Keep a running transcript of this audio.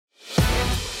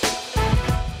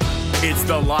It's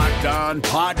the Locked On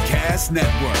Podcast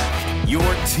Network, your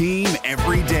team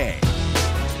every day.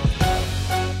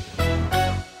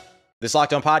 This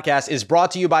Locked On Podcast is brought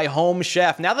to you by Home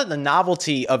Chef. Now that the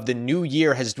novelty of the new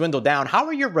year has dwindled down, how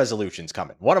are your resolutions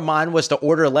coming? One of mine was to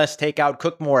order less takeout,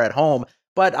 cook more at home,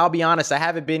 but I'll be honest, I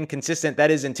haven't been consistent. That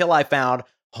is until I found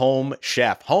Home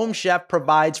Chef. Home Chef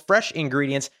provides fresh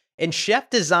ingredients and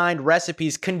chef-designed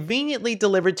recipes conveniently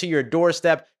delivered to your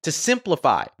doorstep to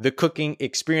simplify the cooking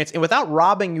experience and without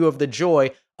robbing you of the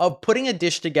joy of putting a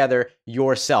dish together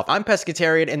yourself. I'm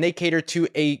pescatarian and they cater to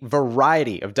a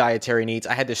variety of dietary needs.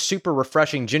 I had this super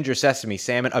refreshing ginger sesame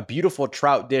salmon, a beautiful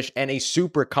trout dish, and a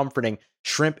super comforting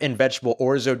shrimp and vegetable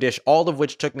orzo dish, all of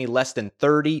which took me less than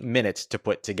 30 minutes to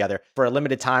put together. For a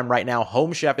limited time right now,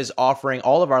 Home Chef is offering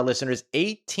all of our listeners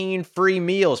 18 free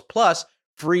meals plus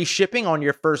free shipping on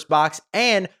your first box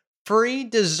and free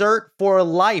dessert for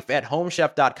life at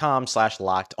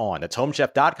homechef.com/lockedon. That's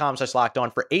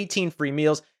homechef.com/lockedon for 18 free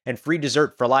meals and free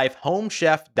dessert for life.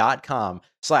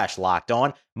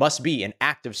 Homechef.com/lockedon. Must be an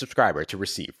active subscriber to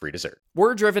receive free dessert.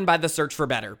 We're driven by the search for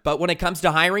better, but when it comes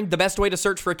to hiring, the best way to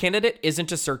search for a candidate isn't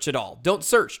to search at all. Don't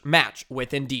search, match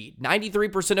with Indeed.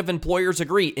 93% of employers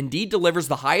agree Indeed delivers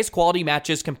the highest quality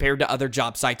matches compared to other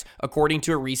job sites, according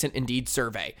to a recent Indeed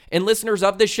survey. And listeners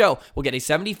of this show will get a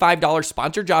 $75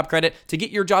 sponsored job credit to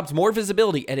get your jobs more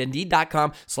visibility at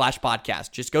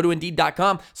Indeed.com/podcast. Just go to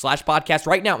Indeed.com/podcast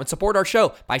right now and support our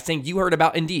show by saying you heard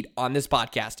about Indeed on this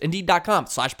podcast.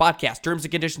 Indeed.com/podcast. Terms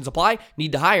and conditions apply.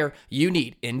 Need to hire? You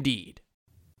need Indeed.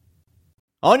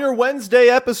 On your Wednesday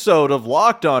episode of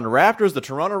Locked On Raptors, the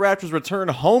Toronto Raptors return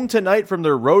home tonight from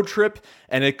their road trip,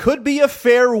 and it could be a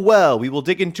farewell. We will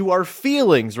dig into our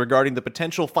feelings regarding the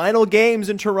potential final games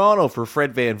in Toronto for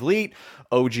Fred VanVleet,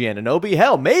 OG Anunoby,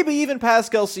 hell, maybe even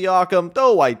Pascal Siakam,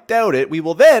 though I doubt it. We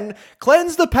will then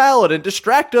cleanse the palate and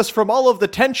distract us from all of the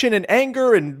tension and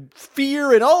anger and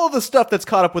fear and all of the stuff that's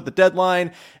caught up with the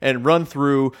deadline and run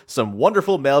through some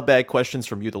wonderful mailbag questions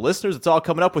from you, the listeners. It's all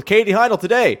coming up with Katie Heindl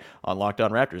today on Locked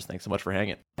On Raptors. Thanks so much for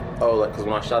hanging. Because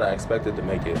when I shot, I expected to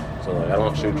make it. So, I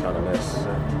don't shoot trying to miss.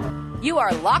 You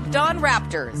are Locked On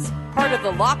Raptors, part of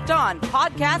the Locked On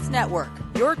Podcast Network,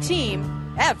 your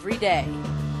team every day.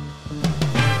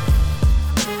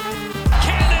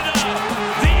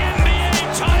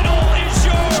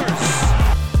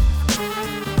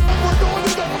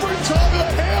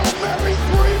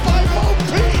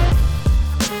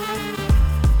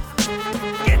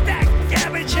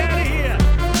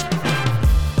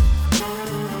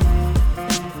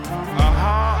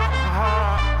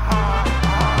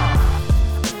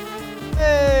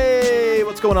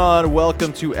 What's going on?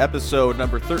 Welcome to episode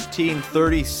number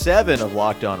 1337 of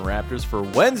Locked On Raptors for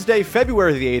Wednesday,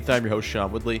 February the 8th. I'm your host,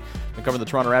 Sean Woodley. I've covered the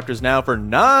Toronto Raptors now for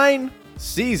 9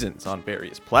 seasons on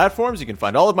various platforms. You can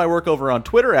find all of my work over on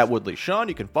Twitter at WoodleySean.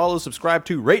 You can follow, subscribe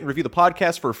to, rate, and review the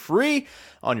podcast for free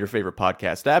on your favorite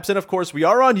podcast apps. And of course, we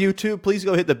are on YouTube. Please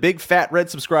go hit the big fat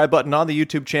red subscribe button on the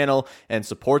YouTube channel and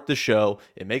support the show.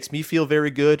 It makes me feel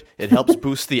very good. It helps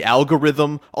boost the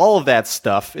algorithm, all of that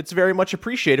stuff. It's very much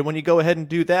appreciated when you go ahead and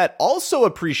do that. Also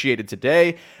appreciated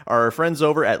today are our friends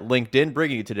over at LinkedIn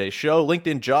bringing you today's show.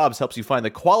 LinkedIn Jobs helps you find the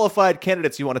qualified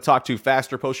candidates you want to talk to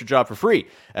faster. Post your job for free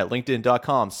at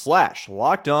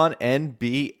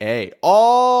linkedin.com/LockedOnNBA.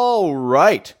 All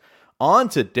right. On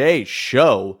today's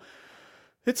show,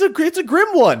 it's a grim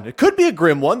one. It could be a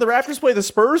grim one. The Raptors play the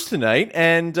Spurs tonight,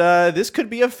 and this could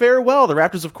be a farewell. The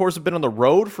Raptors, of course, have been on the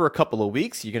road for a couple of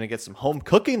weeks. You're going to get some home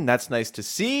cooking. That's nice to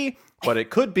see. But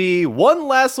it could be one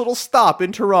last little stop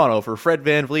in Toronto for Fred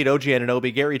VanVleet, OG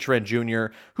Anunoby, Gary Trent Jr.,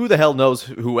 who the hell knows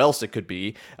who else it could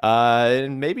be.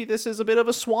 And maybe this is a bit of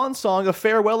a swan song, a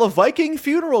farewell, a Viking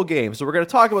funeral game. So we're going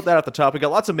to talk about that at the top. We got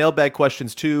lots of mailbag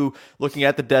questions too, looking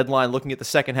at the deadline, looking at the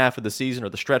second half of the season or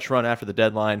the stretch run after the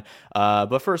deadline.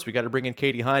 But first, we got to bring in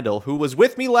Katie Heindl, who was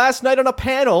with me last night on a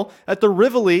panel at the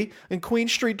Rivoli in Queen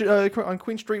Street on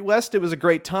Queen Street West. It was a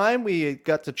great time. We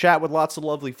got to chat with lots of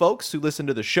lovely folks who listen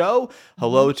to the show.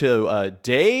 Hello to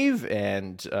Dave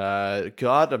and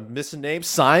God, I'm missing names.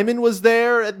 Simon was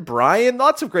there and Brian.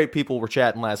 Lots of great people were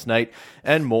chatting last night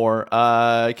and more.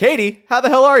 Katie, how the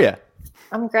hell are you?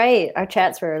 I'm great. Our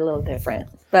chats were a little different,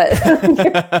 but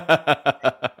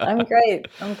I'm great.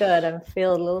 I'm good. I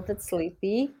feel a little bit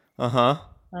sleepy.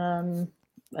 I'm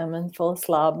in full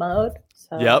slob mode.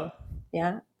 So, yep.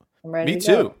 Yeah. I'm ready Me to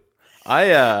too. go.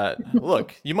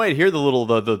 Look, you might hear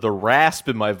the rasp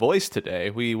in my voice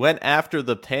today. We went after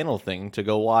the panel thing to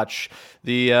go watch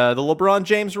the LeBron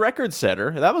James record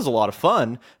setter. That was a lot of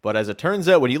fun, but as it turns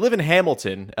out, when you live in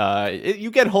Hamilton, you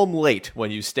get home late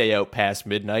when you stay out past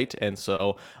midnight, and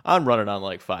so I'm running on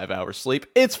like 5 hours sleep.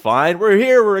 It's fine. We're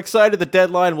here. We're excited. The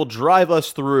deadline will drive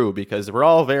us through because we're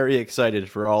all very excited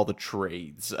for all the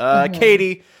trades.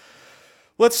 Katie,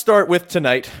 let's start with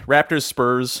tonight. Raptors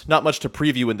Spurs. Not much to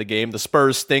preview in the game. The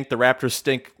Spurs stink. The Raptors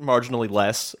stink marginally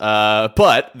less.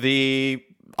 But the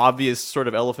obvious sort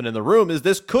of elephant in the room is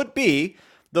this could be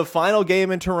the final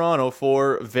game in Toronto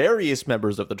for various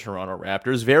members of the Toronto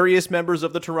Raptors, various members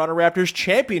of the Toronto Raptors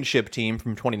championship team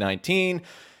from 2019.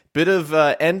 Bit of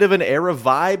end of an era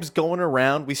vibes going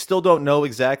around. We still don't know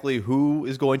exactly who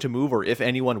is going to move or if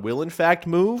anyone will in fact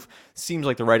move. Seems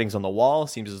like the writing's on the wall.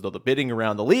 Seems as though the bidding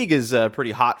around the league is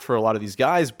pretty hot for a lot of these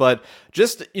guys. But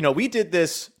just, we did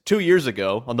this 2 years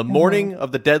ago on the morning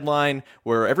of the deadline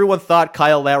where everyone thought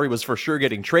Kyle Lowry was for sure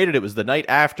getting traded. It was the night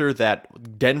after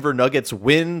that Denver Nuggets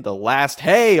win, the last,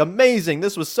 hey, amazing,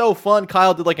 this was so fun.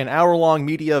 Kyle did like an hour-long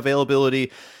media availability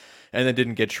and then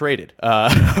didn't get traded.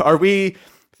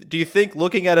 Do you think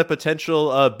looking at a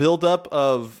potential buildup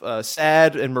of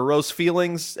sad and morose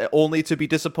feelings only to be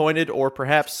disappointed or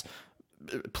perhaps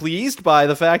pleased by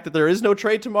the fact that there is no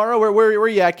trade tomorrow? Where are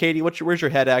you at, Katie? Where's your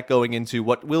head at going into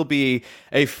what will be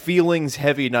a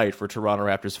feelings-heavy night for Toronto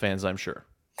Raptors fans, I'm sure?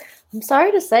 I'm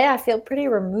sorry to say I feel pretty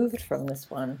removed from this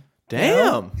one.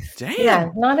 Damn. Yeah,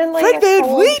 not in like Fred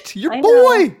VanVleet, your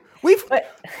boy!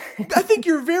 I think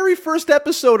your very first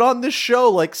episode on this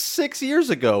show, like 6 years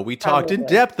ago, we talked in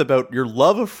depth about your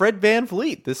love of Fred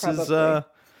VanVleet. This is,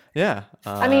 yeah.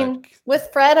 I mean, with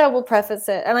Fred, I will preface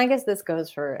it, and I guess this goes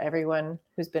for everyone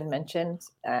who's been mentioned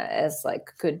as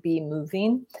like could be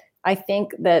moving. I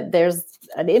think that there's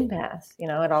an impasse,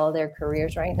 at all of their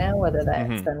careers right now, whether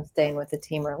that's them staying with the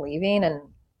team or leaving. And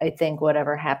I think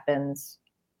whatever happens,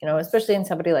 especially in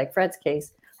somebody like Fred's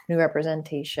case, new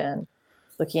representation,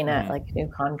 looking at like a new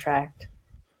contract,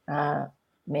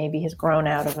 maybe has grown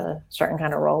out of a certain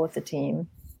kind of role with the team.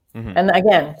 And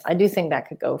again, I do think that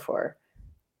could go for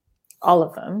all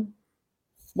of them.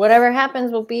 Whatever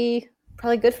happens will be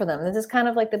probably good for them. This is kind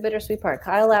of like the bittersweet part.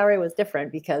 Kyle Lowry was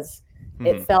different because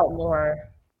it felt more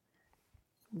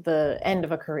the end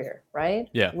of a career, right?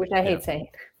 Yeah. Which I hate saying,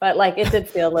 but like it did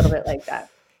feel a little bit like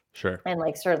that. Sure. And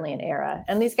like certainly an era.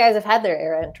 And these guys have had their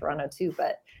era in Toronto too,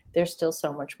 but there's still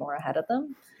so much more ahead of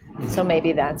them. So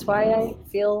maybe that's why I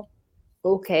feel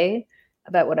okay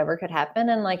about whatever could happen.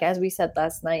 And like, as we said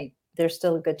last night, there's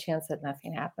still a good chance that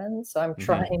nothing happens. So I'm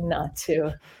trying not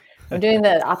to, I'm doing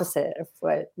the opposite of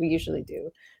what we usually do,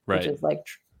 which is like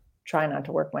try not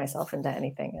to work myself into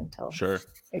anything until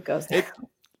it goes down.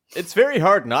 It's very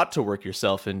hard not to work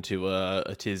yourself into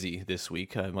a tizzy this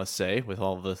week, I must say, with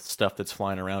all the stuff that's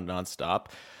flying around nonstop.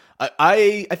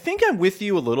 I think I'm with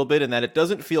you a little bit in that it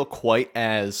doesn't feel quite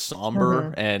as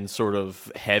somber and sort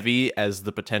of heavy as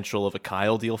the potential of a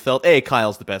Kyle deal felt.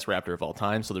 Kyle's the best Raptor of all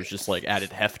time, so there's just like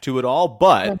added heft to it all.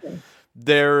 But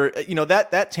there,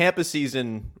 that Tampa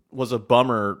season was a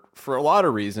bummer for a lot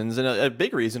of reasons, and a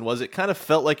big reason was it kind of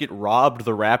felt like it robbed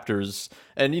the Raptors,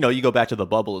 and you go back to the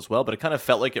bubble as well, but it kind of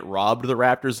felt like it robbed the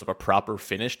Raptors of a proper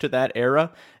finish to that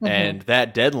era, and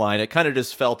that deadline, it kind of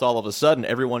just felt all of a sudden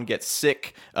everyone gets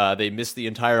sick, they miss the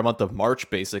entire month of March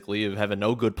basically of having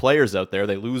no good players out there,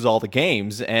 they lose all the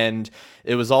games, and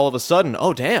it was all of a sudden,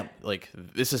 oh damn, like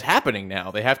this is happening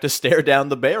now, they have to stare down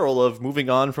the barrel of moving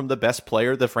on from the best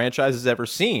player the franchise has ever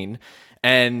seen.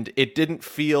 And it didn't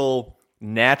feel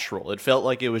natural. It felt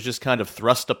like it was just kind of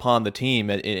thrust upon the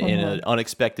team in an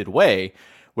unexpected way.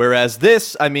 Whereas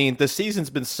this, I mean, the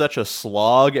season's been such a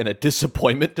slog and a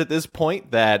disappointment to this point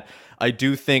that I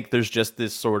do think there's just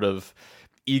this sort of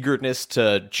eagerness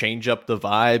to change up the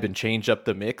vibe and change up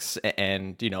the mix.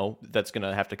 And, that's going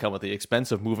to have to come at the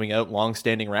expense of moving out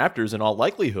longstanding Raptors in all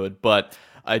likelihood. But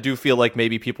I do feel like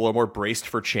maybe people are more braced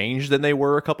for change than they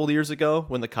were a couple of years ago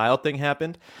when the Kyle thing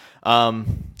happened.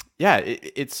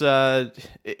 It's a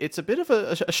bit of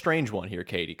a strange one here,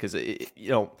 Katie, because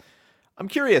I'm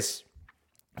curious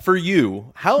for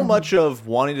you, how much of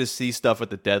wanting to see stuff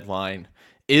at the deadline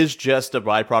is just a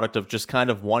byproduct of just kind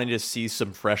of wanting to see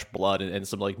some fresh blood and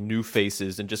some like new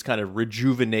faces and just kind of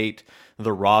rejuvenate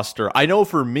the roster. I know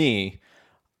for me,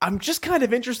 I'm just kind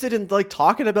of interested in like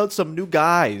talking about some new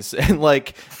guys and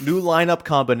like new lineup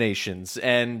combinations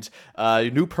and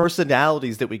new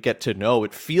personalities that we get to know.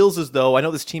 It feels as though, I know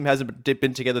this team hasn't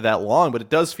been together that long, but it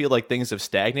does feel like things have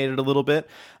stagnated a little bit,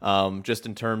 just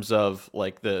in terms of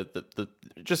like the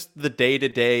just the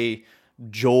day-to-day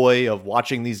joy of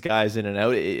watching these guys in and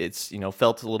out. It's,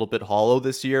 felt a little bit hollow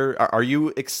this year. Are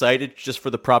you excited just for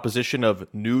the proposition of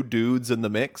new dudes in the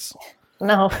mix?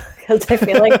 No, because I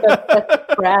feel like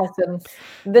that's crass, and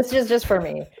this is just for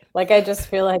me. Like, I just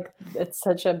feel like it's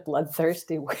such a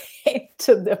bloodthirsty way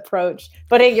to approach.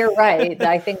 But you're right.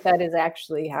 I think that is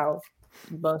actually how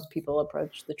most people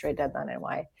approach the trade deadline, and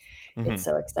why it's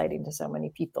so exciting to so many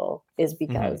people is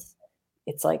because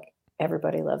it's like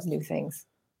everybody loves new things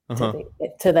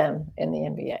to them in the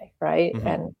NBA, right?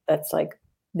 And that's like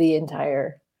the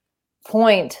entire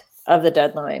point of the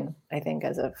deadline, I think,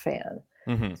 as a fan.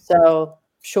 So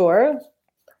sure.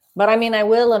 But I mean, I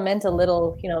will lament a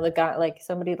little, the guy, like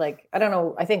somebody like, I don't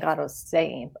know, I think Otto's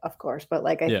saying, of course, but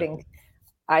like, I think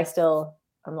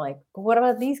I'm like, what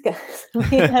about these guys?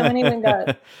 We haven't even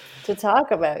got to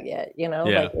talk about yet,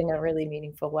 like in a really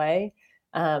meaningful way.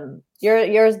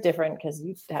 Yours different because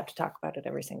you have to talk about it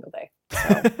every single day.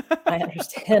 So I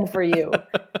understand for you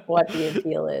what the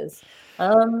appeal is.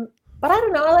 But I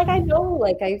don't know, like, I know,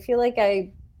 like, I feel like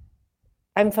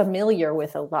I'm familiar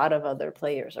with a lot of other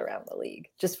players around the league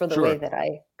just for the way that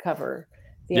I cover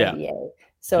the NBA.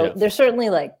 So there's certainly,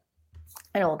 like,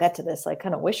 I know we'll get to this, like,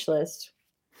 kind of wish list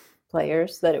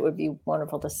players that it would be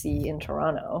wonderful to see in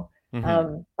Toronto.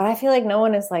 But I feel like no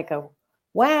one is like a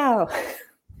wow.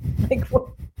 Like,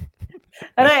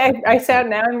 and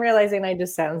now I'm realizing I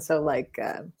just sound so like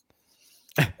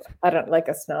I don't like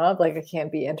a snob, like I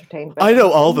can't be entertained by I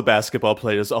know all the basketball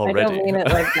players already. I don't mean it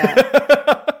like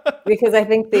that. Because I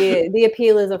think the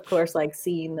appeal is, of course, like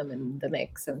seeing them in the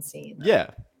mix and seeing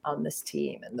them on this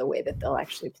team and the way that they'll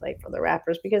actually play for the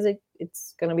Raptors, because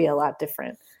it's going to be a lot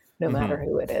different no matter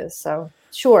who it is. So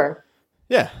sure.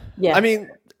 Yeah. I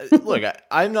mean, look,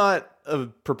 I'm not a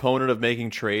proponent of making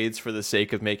trades for the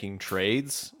sake of making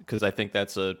trades, because I think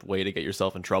that's a way to get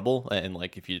yourself in trouble. And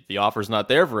like, if the offer's not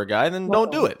there for a guy, then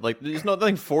don't do it. Like, there's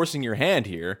nothing forcing your hand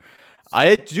here.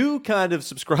 I do kind of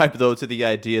subscribe, though, to the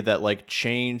idea that, like,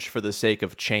 change for the sake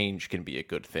of change can be a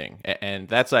good thing. And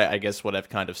that's, I guess, what I've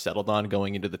kind of settled on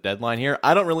going into the deadline here.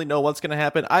 I don't really know what's going to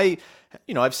happen.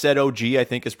 I've said OG, I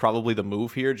think, is probably the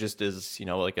move here, just as,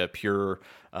 like a pure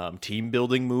team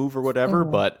building move or whatever.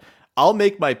 But I'll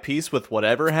make my peace with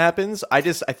whatever happens. I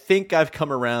think I've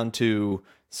come around to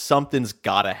something's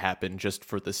got to happen just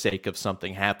for the sake of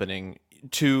something happening,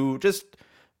 to just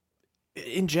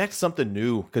inject something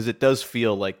new, because it does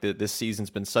feel like this season's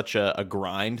been such a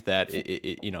grind that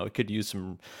it could use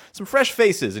some fresh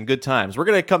faces and good times. We're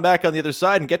gonna come back on the other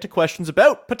side and get to questions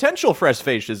about potential fresh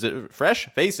faces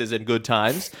and good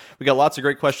times. We got lots of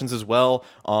great questions as well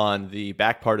on the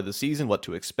back part of the season, what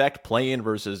to expect, play-in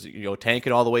versus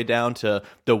tanking all the way down to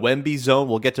the Wemby zone.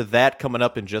 We'll get to that coming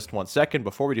up in just 1 second.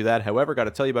 Before we do that, however, got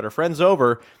to tell you about our friends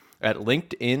over at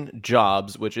LinkedIn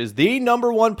Jobs, which is the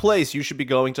 #1 place you should be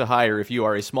going to hire if you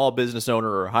are a small business owner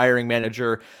or a hiring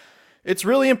manager. It's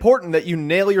really important that you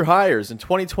nail your hires. In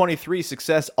 2023,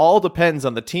 success all depends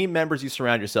on the team members you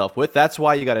surround yourself with. That's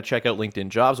why you got to check out LinkedIn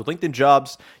Jobs. With LinkedIn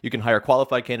Jobs, you can hire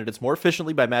qualified candidates more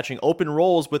efficiently by matching open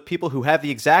roles with people who have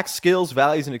the exact skills,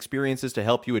 values, and experiences to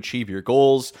help you achieve your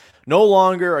goals. No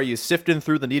longer are you sifting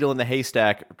through the needle in the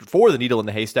haystack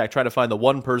trying to find the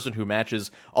one person who matches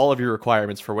all of your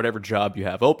requirements for whatever job you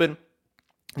have open.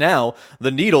 Now,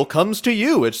 the needle comes to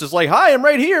you. It's just like, hi, I'm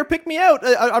right here. Pick me out.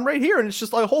 I'm right here. And it's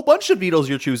just like a whole bunch of needles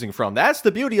you're choosing from. That's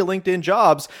the beauty of LinkedIn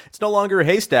Jobs. It's no longer a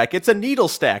haystack. It's a needle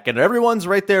stack, and everyone's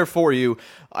right there for you.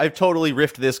 I've totally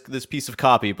riffed this piece of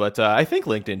copy, but I think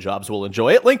LinkedIn Jobs will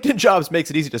enjoy it. LinkedIn Jobs makes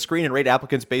it easy to screen and rate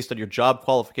applicants based on your job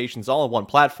qualifications all on one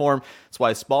platform. That's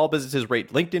why small businesses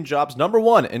rate LinkedIn Jobs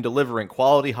 #1 in delivering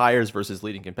quality hires versus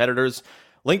leading competitors.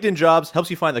 LinkedIn Jobs helps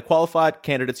you find the qualified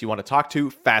candidates you want to talk to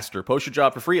faster. Post your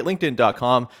job for free at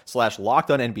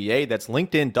linkedin.com/LockedOnNBA. That's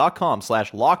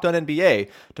linkedin.com/LockedOnNBA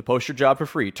to post your job for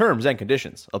free. Terms and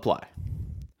conditions apply.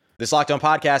 This Locked On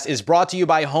podcast is brought to you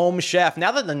by Home Chef.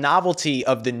 Now that the novelty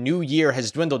of the new year has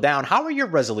dwindled down, how are your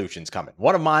resolutions coming?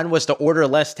 One of mine was to order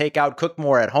less takeout, cook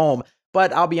more at home,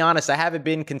 but I'll be honest, I haven't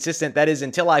been consistent. That is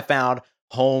until I found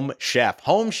Home Chef.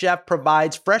 Home Chef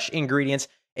provides fresh ingredients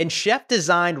and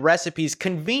chef-designed recipes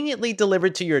conveniently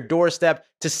delivered to your doorstep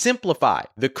to simplify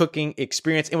the cooking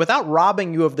experience and without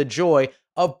robbing you of the joy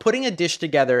of putting a dish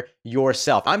together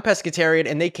yourself. I'm pescatarian,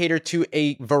 and they cater to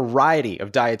a variety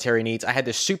of dietary needs. I had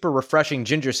this super refreshing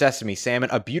ginger sesame salmon,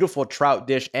 a beautiful trout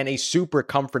dish, and a super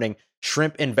comforting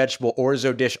shrimp and vegetable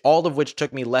orzo dish, all of which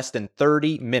took me less than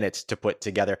 30 minutes to put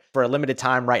together. For a limited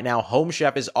time right now, Home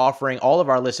Chef is offering all of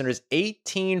our listeners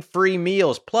 18 free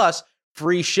meals plus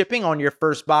free shipping on your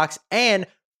first box and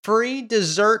free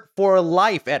dessert for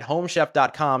life at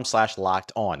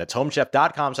homechef.com/locked-on. That's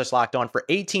homechef.com/locked-on for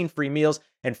 18 free meals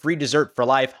and free dessert for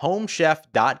life.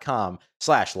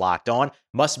 Homechef.com/locked-on.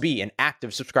 Must be an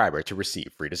active subscriber to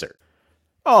receive free dessert.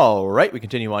 All right, we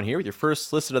continue on here with your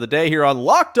first listen of the day here on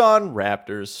Locked On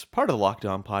Raptors, part of the Locked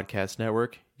On Podcast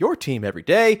Network, your team every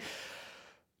day.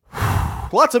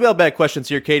 Lots of mailbag questions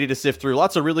here, Katie, to sift through.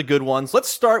 Lots of really good ones. Let's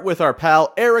start with our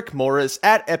pal Eric Morris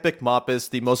at Epic Moppus,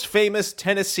 the most famous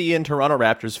Tennessee and Toronto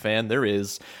Raptors fan there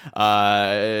is.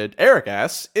 Eric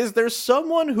asks, is there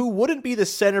someone who wouldn't be the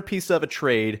centerpiece of a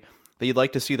trade that you'd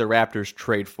like to see the Raptors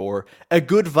trade for? A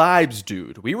good vibes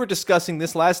dude. We were discussing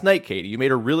this last night, Katie. You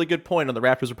made a really good point on the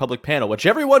Raptors Republic panel, which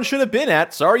everyone should have been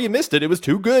at. Sorry you missed it. It was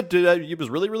too good. It was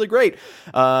really, really great.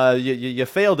 You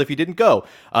failed if you didn't go.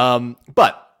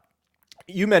 But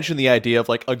you mentioned the idea of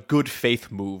like a good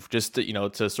faith move, just to,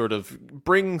 to sort of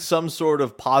bring some sort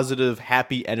of positive,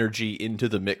 happy energy into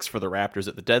the mix for the Raptors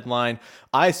at the deadline.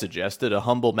 I suggested a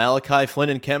humble Malachi Flynn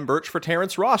and Kem Birch for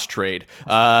Terrence Ross trade.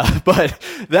 But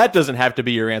that doesn't have to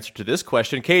be your answer to this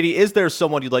question. Katie, is there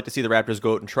someone you'd like to see the Raptors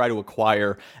go out and try to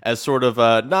acquire as sort of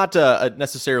not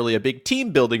necessarily a big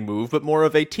team building move, but more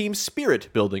of a team spirit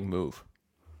building move?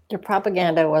 Your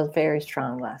propaganda was very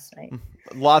strong last night.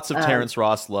 Lots of Terrence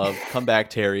Ross love. Come back,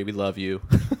 Terry. We love you.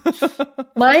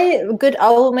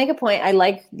 I'll make a point. I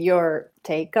like your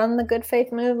take on the good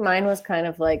faith move. Mine was kind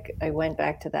of like, I went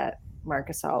back to that Marc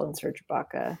Gasol and Serge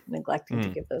Ibaka neglecting to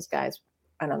give those guys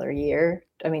another year.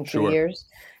 2 years.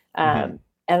 And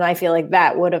I feel like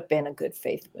that would have been a good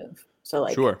faith move. So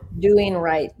like doing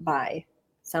right by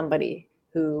somebody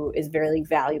who is very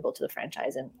valuable to the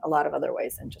franchise in a lot of other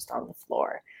ways than just on the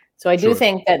floor. So I do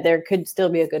think that there could still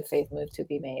be a good faith move to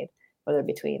be made, whether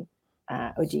between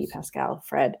OG, Pascal,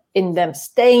 Fred, in them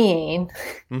staying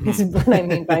is what I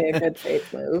mean by a good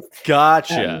faith move.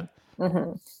 Gotcha.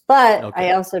 But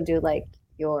I also do like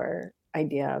your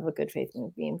idea of a good faith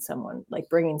move being someone, like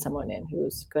bringing someone in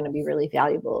who's going to be really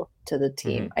valuable to the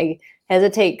team. I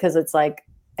hesitate because it's like,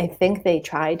 I think they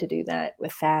tried to do that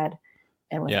with Thad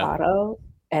and with Otto,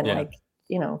 and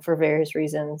for various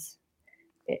reasons,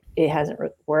 it hasn't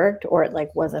worked, or it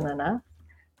like wasn't enough.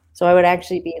 So I would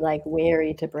actually be like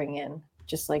wary to bring in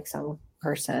just like some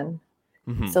person.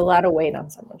 It's a lot of weight on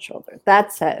someone's shoulder.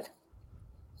 That said,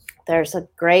 there's a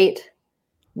great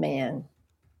man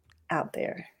out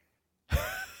there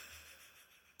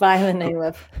by the name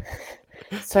of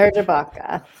Serge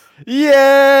Ibaka.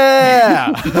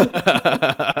 Yeah.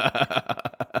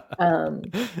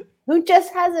 Who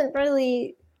just hasn't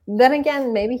really. Then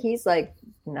again, maybe he's like,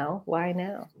 no, why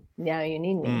now? Now you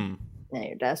need me. Now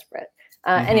you're desperate.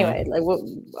 Anyway, like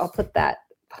I'll put that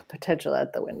potential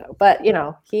out the window. But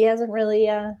he hasn't really,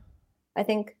 I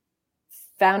think,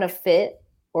 found a fit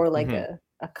or like a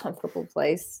comfortable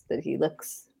place that he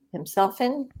looks himself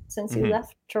in since he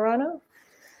left Toronto.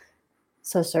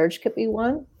 So Serge could be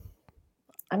one.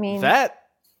 I mean,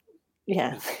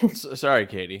 yeah. Sorry,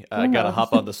 Katie. I got to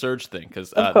hop on the Serge thing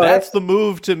because that's the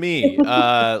move to me.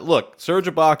 Look, Serge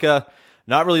Ibaka,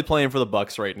 not really playing for the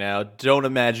Bucks right now. Don't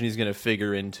imagine he's going to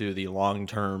figure into the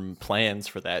long-term plans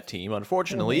for that team,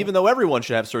 unfortunately, even though everyone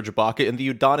should have Serge Ibaka in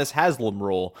the Udonis Haslem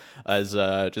role as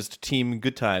just a team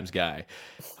good times guy.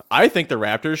 I think the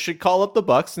Raptors should call up the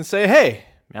Bucks and say, hey,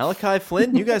 Malachi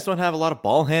Flynn, you guys don't have a lot of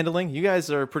ball handling. You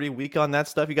guys are pretty weak on that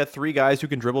stuff. You got 3 guys who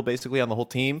can dribble basically on the whole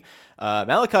team.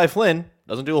 Malachi Flynn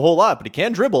doesn't do a whole lot, but he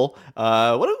can dribble.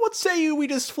 What say we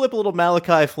just flip a little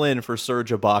Malachi Flynn for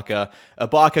Serge Ibaka?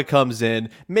 Ibaka comes in,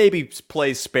 maybe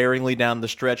plays sparingly down the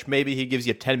stretch. Maybe he gives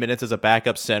you 10 minutes as a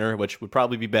backup center, which would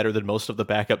probably be better than most of the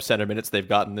backup center minutes they've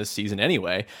gotten this season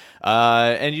anyway.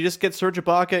 And you just get Serge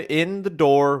Ibaka in the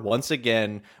door once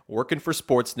again, working for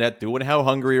Sportsnet, doing How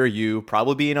Hungry Are You,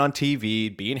 probably being on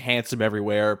TV, being handsome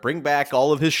everywhere, bring back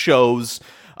all of his shows.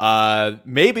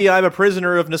 Maybe I'm a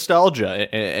prisoner of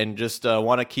nostalgia and just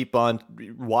want to keep on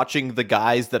watching the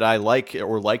guys that I like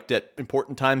or liked at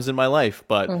important times in my life.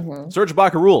 But Serge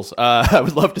Ibaka rules. I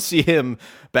would love to see him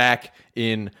back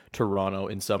in Toronto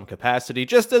in some capacity,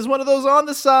 just as one of those on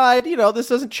the side. This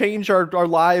doesn't change our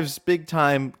lives big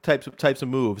time types of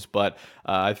moves, but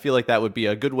I feel like that would be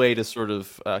a good way to sort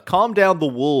of calm down the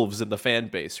wolves in the fan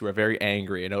base who are very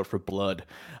angry and out for blood.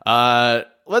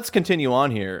 Let's continue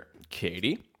on here,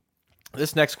 Katie.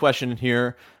 This next question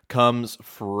here comes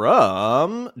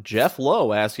from Jeff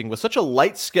Lowe asking, with such a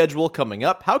light schedule coming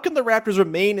up, how can the Raptors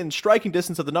remain in striking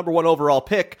distance of the number 1 overall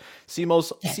pick?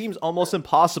 Seems almost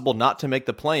impossible not to make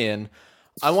the play-in.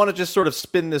 I want to just sort of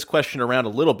spin this question around a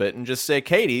little bit and just say,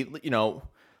 Katie,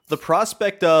 the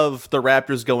prospect of the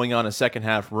Raptors going on a second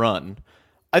half run,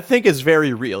 I think it's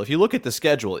very real. If you look at the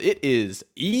schedule, it is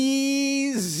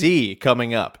easy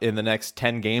coming up in the next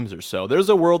 10 games or so. There's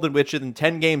a world in which in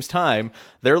 10 games time,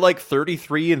 they're like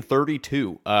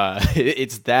 33-32.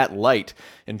 It's that light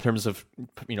in terms of,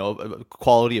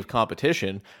 quality of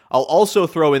competition. I'll also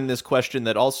throw in this question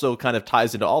that also kind of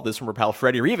ties into all this from our pal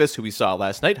Freddie Rivas, who we saw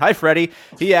last night. Hi, Freddie.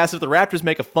 He asked if the Raptors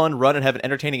make a fun run and have an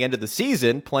entertaining end of the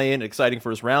season, playing exciting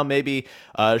first round maybe,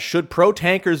 should pro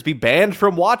tankers be banned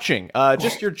from watching?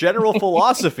 Just your general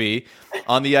philosophy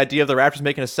on the idea of the Raptors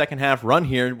making a second half run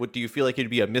here. Do you feel like it'd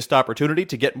be a missed opportunity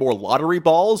to get more lottery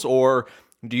balls, or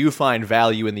do you find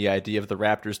value in the idea of the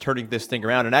Raptors turning this thing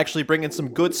around and actually bringing some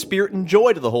good spirit and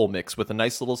joy to the whole mix with a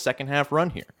nice little second half run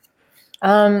here?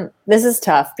 This is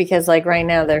tough because right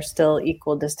now there's still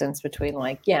equal distance between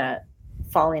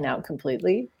falling out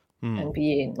completely and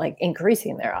being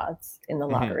increasing their odds in the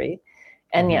lottery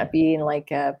and being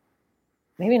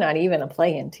maybe not even a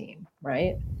play-in team,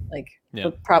 right?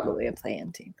 But probably a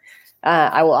play-in team.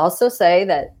 I will also say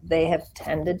that they have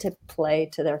tended to play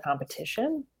to their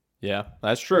competition. Yeah,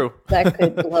 that's true. That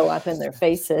could blow up in their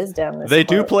faces down this. They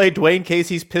do play Dwayne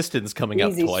Casey's Pistons coming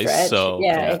up twice. Stretch. So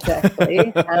yeah.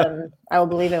 Exactly. I will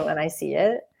believe it when I see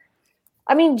it.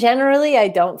 I mean, generally, I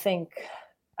don't think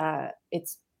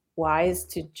it's wise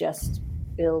to just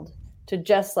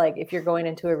if you're going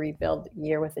into a rebuild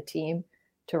year with a team,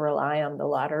 to rely on the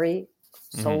lottery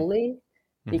solely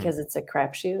because it's a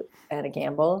crapshoot and a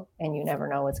gamble, and you never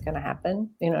know what's going to happen.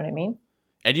 You know what I mean?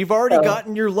 And you've already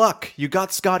gotten your luck. You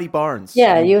got Scotty Barnes.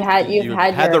 Yeah, you've had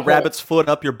the rabbit's foot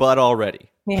up your butt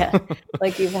already. Yeah,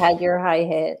 you've had your high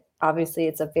hit. Obviously,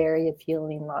 it's a very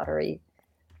appealing lottery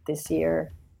this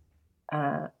year.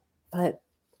 But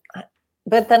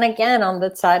then again, on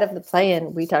the side of the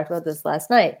play-in, we talked about this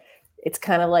last night. It's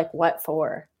kind of what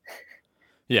for?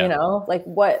 Yeah.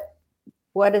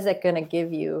 What is it going to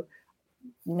give you?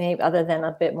 Maybe other than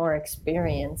a bit more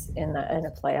experience in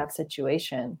a playoff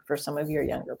situation for some of your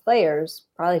younger players,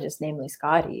 probably just namely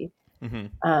Scotty.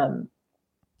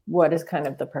 What is kind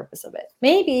of the purpose of it?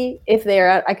 Maybe if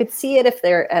I could see it if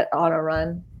they're on a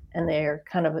run and they're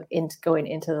kind of going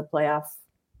into the playoffs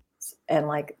and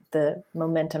the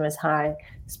momentum is high,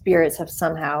 spirits have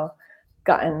somehow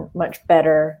gotten much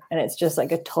better, and it's just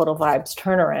a total vibes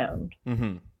turnaround.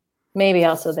 Maybe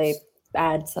also they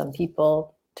add some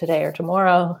people today or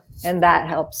tomorrow, and that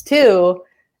helps too.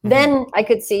 Then I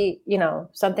could see,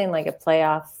 something like a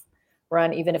playoff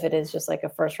run, even if it is just a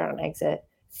first round exit,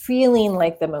 feeling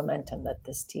the momentum that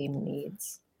this team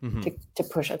needs to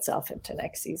push itself into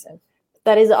next season.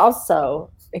 That is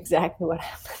also exactly what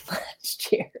happened last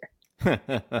year.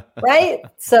 Right?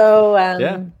 So,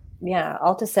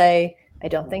 all to say, I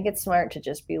don't think it's smart to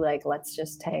just be let's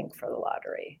just tank for the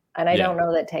lottery. And I don't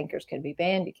know that tankers can be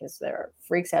banned because there are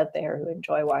freaks out there who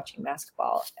enjoy watching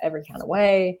basketball every kind of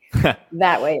way.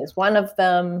 That way is one of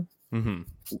them.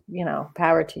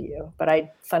 Power to you. But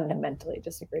I fundamentally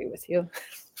disagree with you.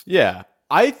 Yeah.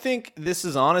 I think this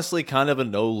is honestly kind of a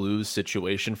no-lose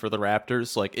situation for the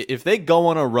Raptors. If they go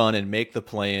on a run and make the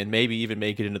play-in, maybe even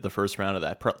make it into the first round of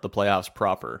the playoffs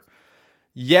proper,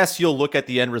 yes, you'll look at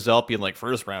the end result being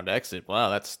first round exit.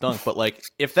 Wow, that stunk. But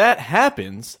if that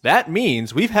happens, that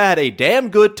means we've had a damn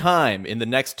good time in the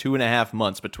next 2.5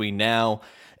 months between now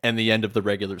and the end of the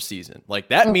regular season.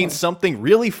 That means something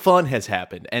really fun has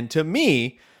happened. And to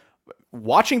me,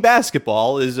 watching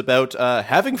basketball is about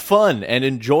having fun and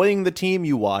enjoying the team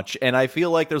you watch. And I feel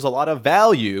like there's a lot of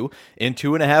value in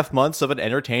 2.5 months of an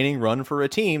entertaining run for a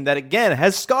team that, again,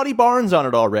 has Scotty Barnes on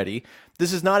it already.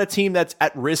 This is not a team that's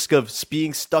at risk of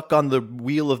being stuck on the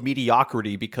wheel of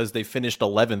mediocrity because they finished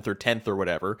 11th or 10th or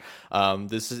whatever.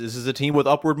 This is a team with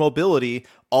upward mobility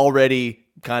already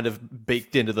kind of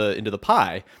baked into the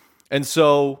pie. And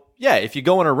so, yeah, if you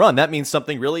go on a run, that means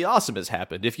something really awesome has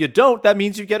happened. If you don't, that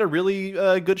means you get a really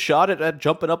good shot at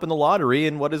jumping up in the lottery,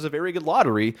 and what is a very good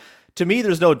lottery. To me,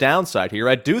 there's no downside here.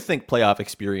 I do think playoff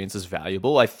experience is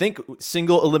valuable. I think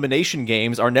single elimination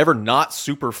games are never not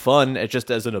super fun just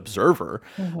as an observer.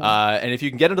 And if you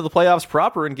can get into the playoffs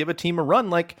proper and give a team a run,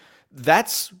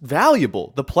 that's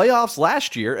valuable. The playoffs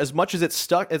last year, as much as it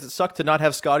sucked to not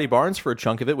have Scotty Barnes for a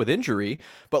chunk of it with injury,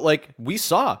 but we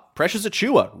saw Precious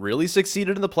Achiuwa really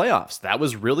succeeded in the playoffs. That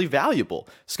was really valuable.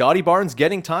 Scotty Barnes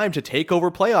getting time to take over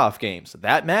playoff games.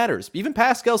 That matters. Even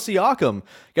Pascal Siakam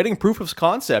getting proof of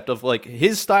concept of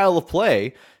his style of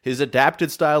play, his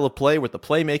adapted style of play with the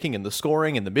playmaking and the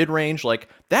scoring and the mid-range.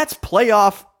 That's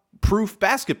playoff proof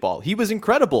basketball. He was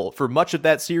incredible for much of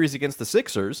that series against the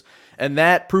Sixers, and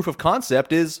that proof of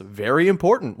concept is very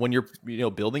important when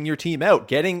you're building your team out.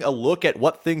 Getting a look at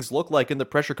what things look like in the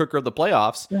pressure cooker of the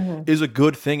playoffs is a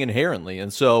good thing inherently.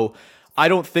 And so I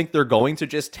don't think they're going to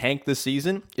just tank the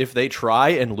season. If they try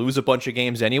and lose a bunch of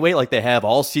games anyway, like they have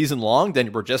all season long,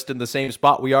 then we're just in the same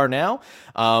spot we are now.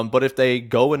 But if they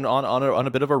go on a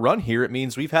bit of a run here, it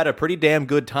means we've had a pretty damn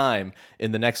good time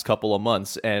in the next couple of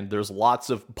months, and there's lots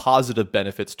of positive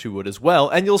benefits to it as well.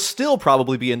 And you'll still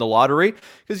probably be in the lottery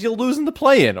because you'll lose in the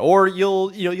play-in, or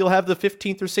you'll have the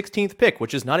 15th or 16th pick,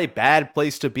 which is not a bad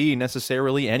place to be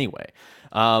necessarily anyway.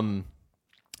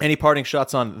 Any parting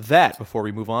shots on that before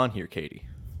we move on here, Katie?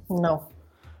 No.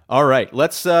 All right,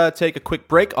 let's take a quick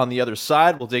break. On the other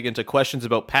side, we'll dig into questions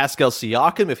about Pascal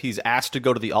Siakam. If he's asked to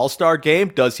go to the All-Star game,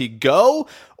 does he go,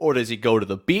 or does he go to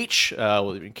the beach?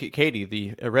 Katie,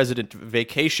 the resident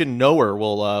vacation knower,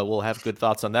 will have good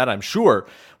thoughts on that, I'm sure.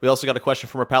 We also got a question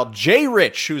from our pal Jay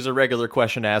Rich, who's a regular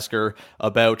question asker,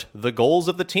 about the goals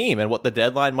of the team and what the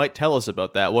deadline might tell us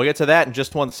about that. We'll get to that in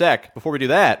just one sec. Before we do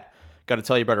that, got to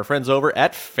tell you about our friends over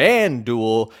at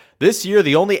FanDuel. This year,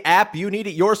 the only app you need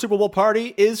at your Super Bowl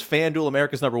party is FanDuel,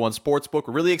 America's #1 sportsbook.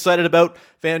 We're really excited about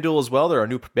FanDuel as well. They're our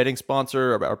new betting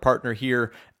sponsor, our partner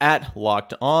here at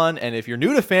Locked On. And if you're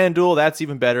new to FanDuel, that's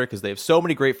even better because they have so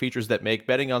many great features that make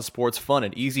betting on sports fun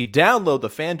and easy. Download the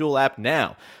FanDuel app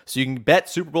now so you can bet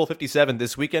Super Bowl 57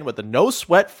 this weekend with a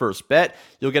no-sweat first bet.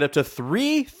 You'll get up to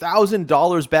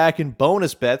 $3,000 back in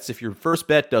bonus bets if your first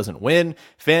bet doesn't win.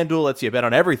 FanDuel lets you bet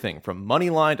on everything from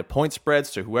money line to point spreads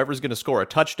to whoever's going to score a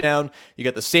touchdown. You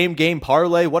get the same game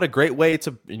parlay. What a great way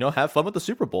to, have fun with the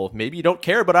Super Bowl. Maybe you don't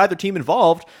care about either team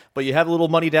involved, but you have a little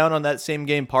money down on that same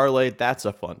game parlay. That's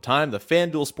a fun time. The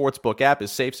FanDuel Sportsbook app is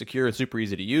safe, secure, and super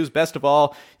easy to use. Best of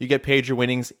all, you get paid your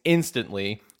winnings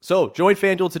instantly. So join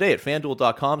FanDuel today at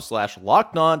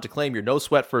FanDuel.com/LockedOn to claim your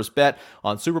no-sweat first bet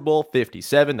on Super Bowl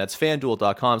 57. That's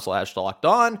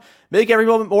FanDuel.com/LockedOn. Make every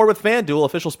moment more with FanDuel,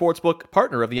 official sportsbook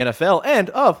partner of the NFL and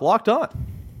of Locked On.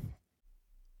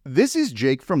 This is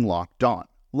Jake from Locked On.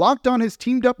 Locked On has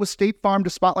teamed up with State Farm to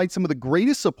spotlight some of the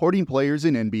greatest supporting players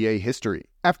in NBA history.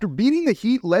 After beating the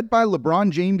Heat led by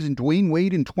LeBron James and Dwayne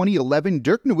Wade in 2011,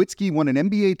 Dirk Nowitzki won an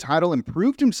NBA title and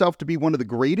proved himself to be one of the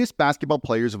greatest basketball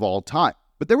players of all time.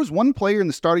 But there was one player in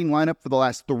the starting lineup for the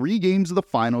last 3 games of the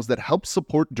finals that helped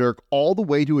support Dirk all the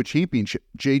way to a championship,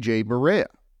 JJ Barea.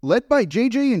 Led by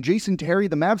JJ and Jason Terry,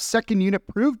 the Mavs' second unit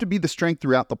proved to be the strength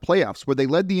throughout the playoffs, where they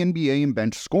led the NBA in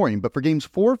bench scoring. But for games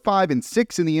 4, 5, and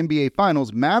 6 in the NBA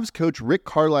Finals, Mavs coach Rick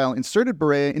Carlisle inserted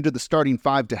Barea into the starting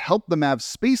 5 to help the Mavs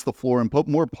space the floor and put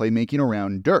more playmaking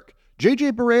around Dirk.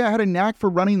 JJ Barea had a knack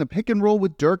for running the pick and roll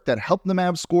with Dirk that helped the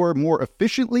Mavs score more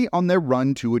efficiently on their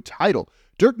run to a title.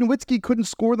 Dirk Nowitzki couldn't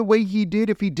score the way he did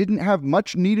if he didn't have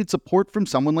much needed support from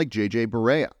someone like JJ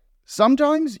Barea.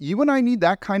 Sometimes you and I need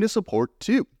that kind of support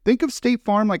too. Think of State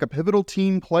Farm like a pivotal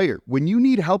team player. When you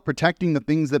need help protecting the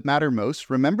things that matter most,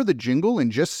 remember the jingle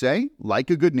and just say, like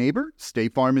a good neighbor,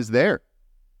 State Farm is there.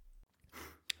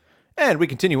 And we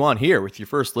continue on here with your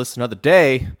first listen of the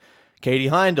day. Katie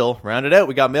Heindl, round it out.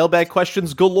 We got mailbag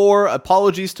questions galore.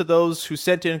 Apologies to those who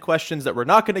sent in questions that we're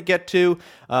not going to get to,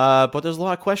 but there's a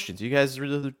lot of questions. You guys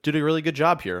did a really good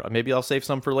job here. Maybe I'll save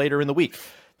some for later in the week.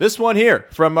 This one here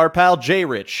from our pal Jay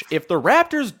Rich. If the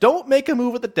Raptors don't make a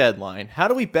move at the deadline, how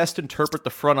do we best interpret the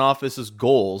front office's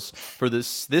goals for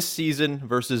this season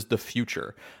versus the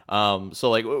future?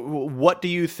 What do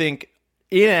you think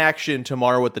inaction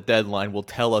tomorrow at the deadline will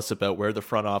tell us about where the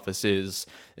front office is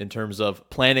in terms of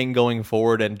planning going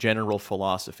forward and general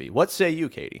philosophy? What say you,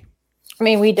 Katie? I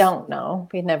mean, we don't know.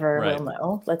 We never will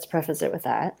know. Let's preface it with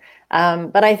that.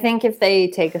 But I think if they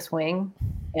take a swing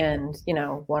and,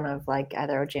 one of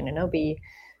either Anunoby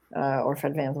or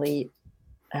Fred VanVleet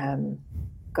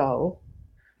go,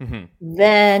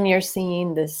 then you're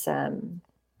seeing this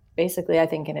basically, I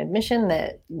think, an admission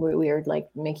that we are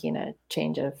making a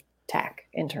change of tack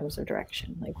in terms of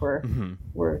direction.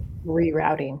 We're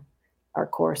rerouting our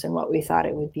course and what we thought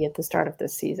it would be at the start of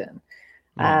this season.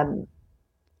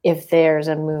 If there's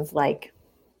a move like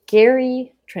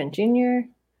Gary, Trent Jr.,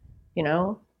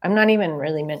 I'm not even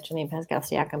really mentioning Pascal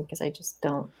Siakam because I just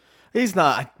don't. He's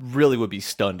not. I really would be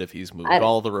stunned if he's moved.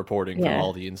 All the reporting from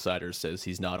all the insiders says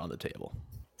he's not on the table.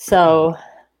 So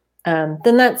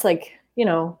then that's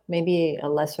maybe a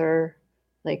lesser,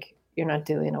 you're not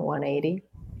doing a 180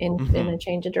 in a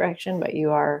change of direction, but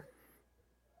you are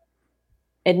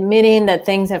admitting that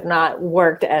things have not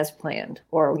worked as planned,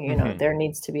 or there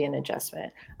needs to be an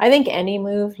adjustment. I think any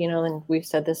move, and we've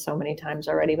said this so many times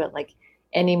already, but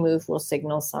any move will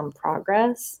signal some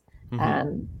progress,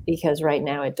 because right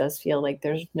now it does feel like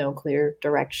there's no clear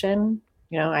direction.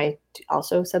 I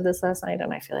also said this last night,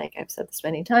 and I feel like I've said this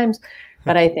many times,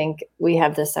 but I think we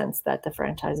have the sense that the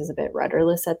franchise is a bit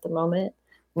rudderless at the moment.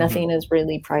 Nothing is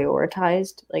really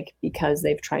prioritized, like, because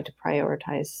they've tried to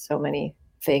prioritize so many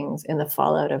things in the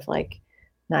fallout of like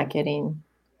not being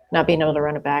able to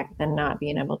run it back, then not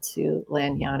being able to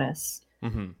land Giannis,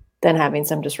 then having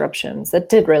some disruptions that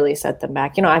did really set them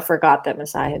back. I forgot that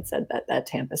Masai had said that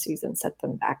Tampa season set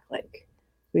them back, like,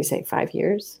 we say 5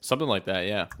 years, something like that.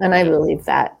 Yeah. And I believe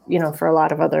that, for a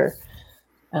lot of other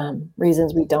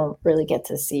reasons we don't really get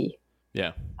to see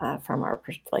from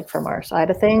our side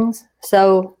of things.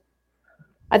 So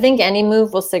I think any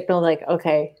move will signal like,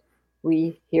 okay,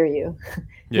 we hear you.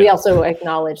 We also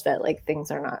acknowledge that like things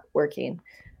are not working,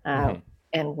 and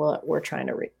we're trying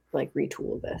to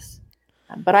retool this.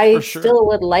 But I still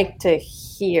would like to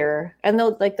hear, and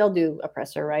they'll do a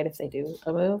presser, right? If they do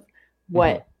a move,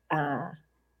 what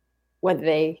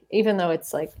they, even though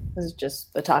it's like, this is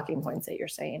just the talking points that you're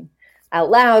saying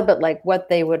out loud, but like what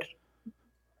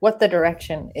the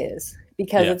direction is,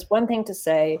 because it's one thing to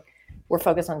say we're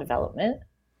focused on development,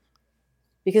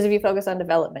 because if you focus on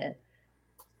development,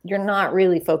 you're not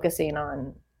really focusing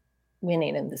on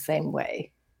winning in the same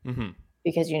way,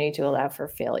 because you need to allow for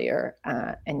failure,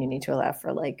 and you need to allow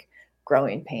for like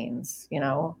growing pains,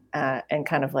 and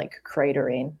kind of like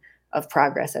cratering of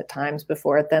progress at times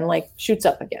before it then like shoots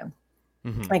up again,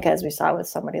 like as we saw with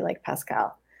somebody like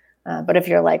Pascal. But if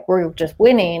you're like, we're just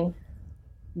winning,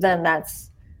 then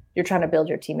you're trying to build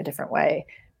your team a different way.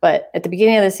 But at the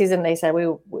beginning of the season, they said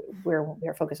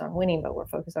we're focused on winning, but we're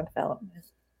focused on development.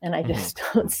 And I just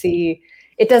don't see,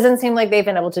 it doesn't seem like they've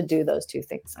been able to do those two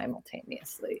things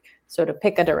simultaneously. So to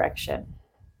pick a direction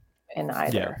in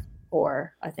either,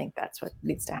 or I think that's what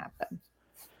needs to happen.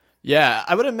 Yeah,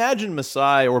 I would imagine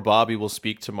Masai or Bobby will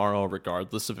speak tomorrow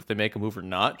regardless of if they make a move or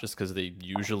not, just because they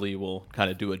usually will kind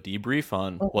of do a debrief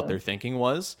on what their thinking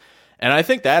was. And I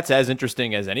think that's as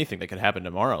interesting as anything that could happen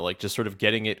tomorrow, like just sort of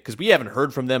getting it, because we haven't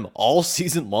heard from them all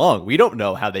season long. We don't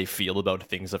know how they feel about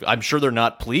things. I'm sure they're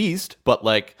not pleased, but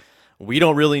like, we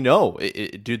don't really know.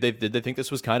 Did they think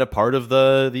this was kind of part of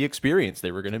the experience?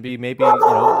 They were going to be maybe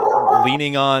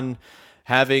leaning on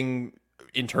having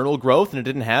internal growth, and it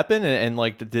didn't happen, and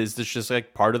like, is this just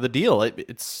like part of the deal?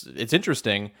 It's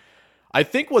interesting. I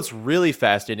think what's really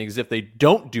fascinating is if they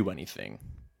don't do anything,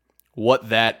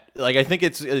 I think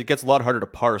it gets a lot harder to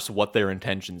parse what their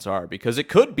intentions are, because it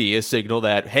could be a signal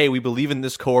that, hey, we believe in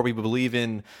this core, we believe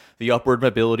in the upward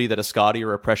mobility that a Scotty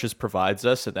or a Precious provides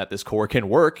us, and that this core can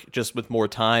work just with more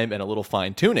time and a little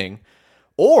fine tuning.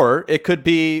 Or it could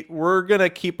be, we're going to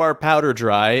keep our powder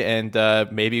dry and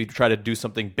maybe try to do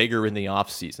something bigger in the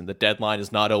offseason. The deadline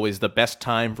is not always the best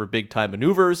time for big-time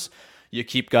maneuvers. You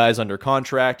keep guys under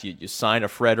contract. You sign a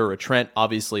Fred or a Trent.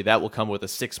 Obviously, that will come with a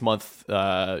 6-month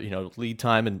lead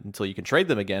time until you can trade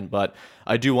them again. But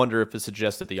I do wonder if it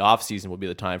suggests that the offseason will be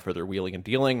the time for their wheeling and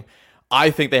dealing. I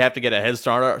think they have to get a head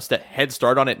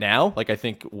start on it now. Like, I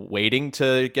think waiting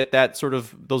to get that sort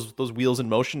of those wheels in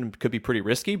motion could be pretty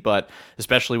risky, but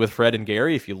especially with Fred and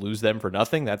Gary, if you lose them for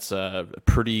nothing, that's a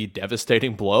pretty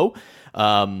devastating blow.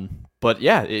 But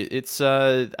yeah,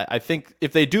 I think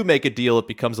if they do make a deal, it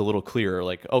becomes a little clearer.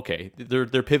 Like, okay,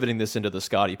 they're pivoting this into the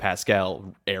Scotty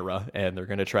Pascal era, and they're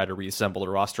going to try to reassemble the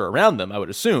roster around them, I would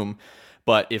assume.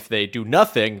 But if they do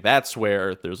nothing, that's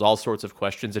where there's all sorts of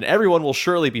questions, and everyone will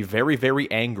surely be very, very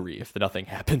angry if nothing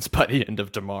happens by the end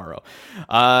of tomorrow.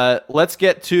 Let's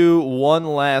get to one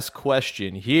last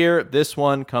question here. This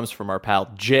one comes from our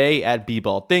pal Jay at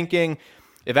B-Ball Thinking.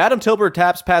 If Adam Tilburg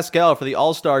taps Pascal for the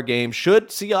All-Star game, should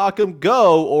Siakam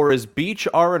go, or is Beach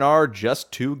R&R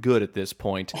just too good at this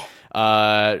point?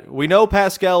 We know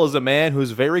Pascal is a man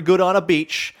who's very good on a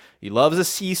beach. He loves a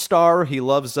sea star. He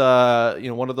loves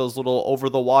one of those little over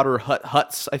the water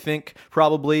huts. I think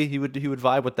probably he would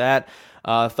vibe with that.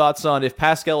 Thoughts on if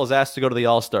Pascal is asked to go to the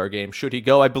All-Star game, should he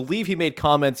go? I believe he made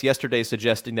comments yesterday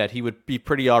suggesting that he would be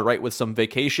pretty all right with some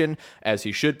vacation, as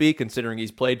he should be, considering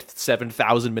he's played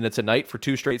 7,000 minutes a night for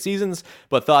 2 straight seasons.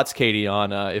 But thoughts, Katie,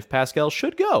 on if Pascal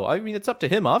should go? I mean, it's up to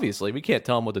him, obviously. We can't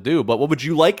tell him what to do, but what would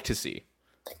you like to see?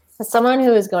 As someone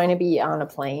who is going to be on a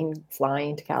plane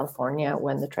flying to California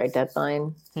when the trade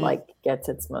deadline gets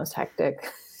its most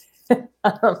hectic,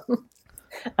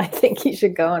 I think he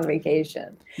should go on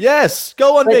vacation. Yes,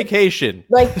 go on vacation.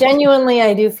 Like, genuinely,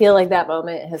 I do feel like that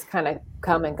moment has kind of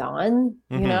come and gone,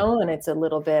 and it's a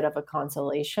little bit of a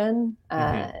consolation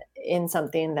in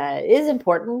something that is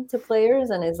important to players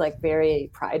and is like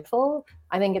very prideful.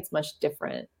 I think it's much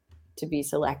different to be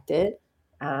selected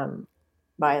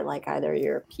by like either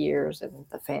your peers and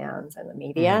the fans and the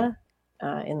media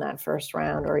in that first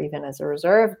round, or even as a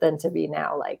reserve, than to be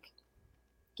now like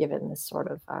given this sort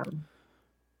of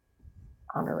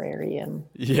honorarium.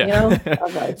 Yeah.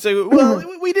 Of like, So, well,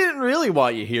 we didn't really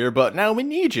want you here, but now we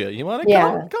need you. You want to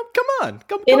come on.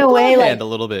 Come in a way, like, a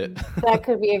little bit. That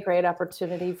could be a great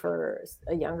opportunity for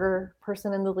a younger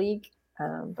person in the league.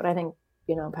 But I think,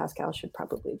 Pascal should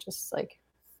probably just like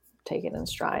take it in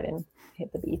stride and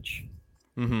hit the beach.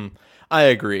 Mm-hmm. I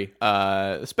agree,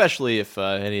 especially if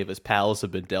any of his pals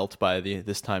have been dealt by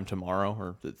this time tomorrow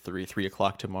or 3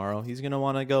 o'clock tomorrow. He's going to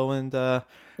want to go and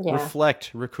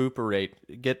reflect,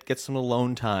 recuperate, get some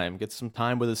alone time, get some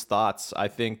time with his thoughts. I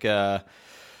think, it'd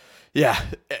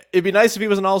be nice if he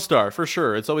was an all-star, for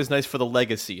sure. It's always nice for the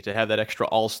legacy to have that extra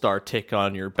all-star tick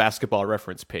on your basketball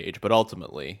reference page. But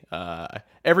ultimately,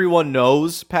 everyone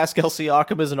knows Pascal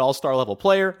Siakam is an all-star level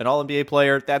player, an all-NBA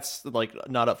player. That's like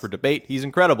not up for debate. He's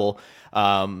incredible.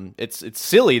 It's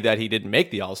silly that he didn't make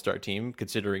the all-star team,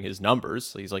 considering his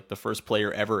numbers. He's like the first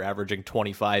player ever averaging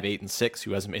 25, 8, and 6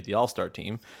 who hasn't made the all-star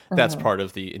team. That's part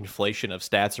of the inflation of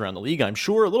stats around the league, I'm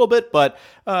sure, a little bit. But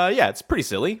it's pretty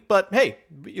silly. But hey,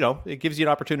 it gives you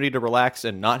an opportunity to relax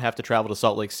and not have to travel to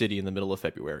Salt Lake City in the middle of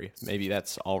February. Maybe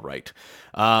that's all right.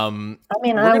 I'll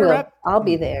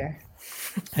be there.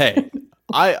 Hey,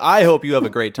 I hope you have a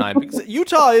great time, because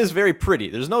Utah is very pretty.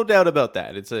 There's no doubt about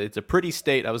that. It's a pretty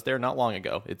state. I was there not long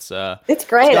ago. It's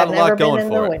great. I've never been in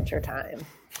the wintertime.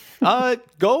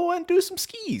 Go and do some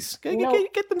skis.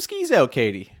 Get them skis out,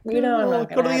 Katie. Go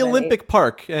to the Olympic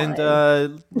Park and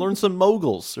learn some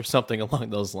moguls or something along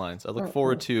those lines. I look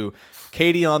forward to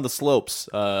Katie on the Slopes,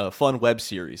 fun web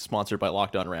series sponsored by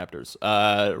Locked On Raptors.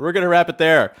 We're going to wrap it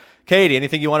there. Katie,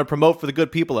 anything you want to promote for the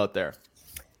good people out there?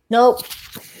 Nope.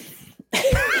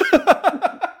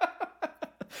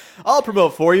 I'll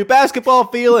promote for you. Basketball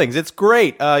Feelings. It's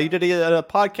great. You did a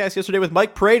podcast yesterday with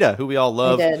Mike Prada, who we all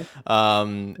love. I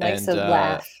did. Nice to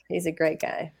laugh. He's a great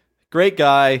guy. Great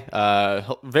guy.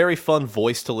 Very fun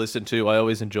voice to listen to. I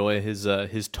always enjoy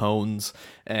his tones.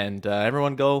 And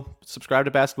everyone go subscribe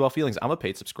to Basketball Feelings. I'm a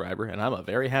paid subscriber, and I'm a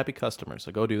very happy customer,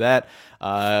 so go do that.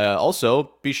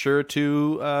 Also, be sure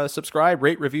to subscribe,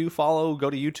 rate, review, follow, go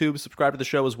to YouTube, subscribe to the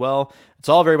show as well. It's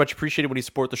all very much appreciated when you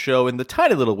support the show in the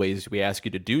tiny little ways we ask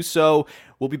you to do so.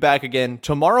 We'll be back again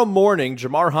tomorrow morning.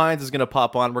 Jamar Hines is going to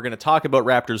pop on. We're going to talk about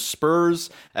Raptors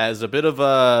Spurs as a bit of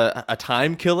a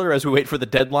time killer as we wait for the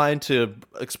deadline to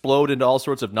explode into all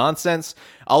sorts of nonsense.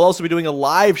 I'll also be doing a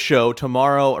live show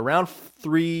tomorrow around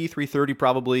 3:30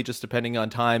 probably, just depending on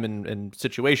time and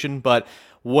situation. But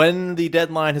when the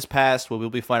deadline has passed, we'll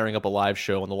be firing up a live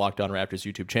show on the Locked On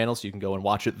Raptors YouTube channel, so you can go and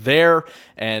watch it there.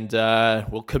 And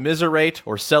we'll commiserate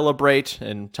or celebrate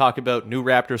and talk about new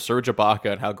Raptor Serge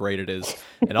Ibaka and how great it is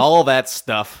and all that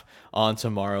stuff on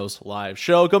tomorrow's live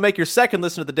show. Go make your second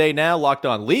listen of the day now, Locked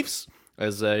On Leafs,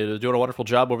 as they're doing a wonderful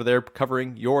job over there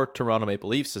covering your Toronto Maple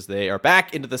Leafs as they are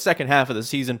back into the second half of the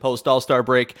season post-All-Star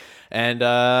break. And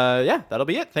that'll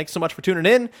be it. Thanks so much for tuning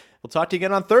in. We'll talk to you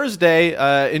again on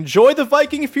Thursday. Enjoy the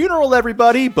Viking funeral,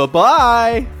 everybody.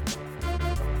 Bye-bye.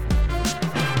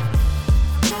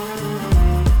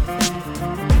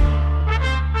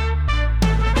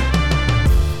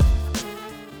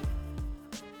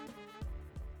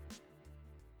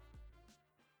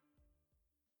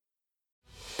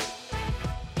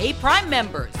 Hey, Prime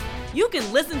members, you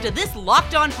can listen to this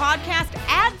Locked On podcast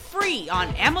ad-free on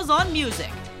Amazon Music.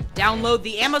 Download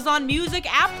the Amazon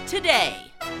Music app today.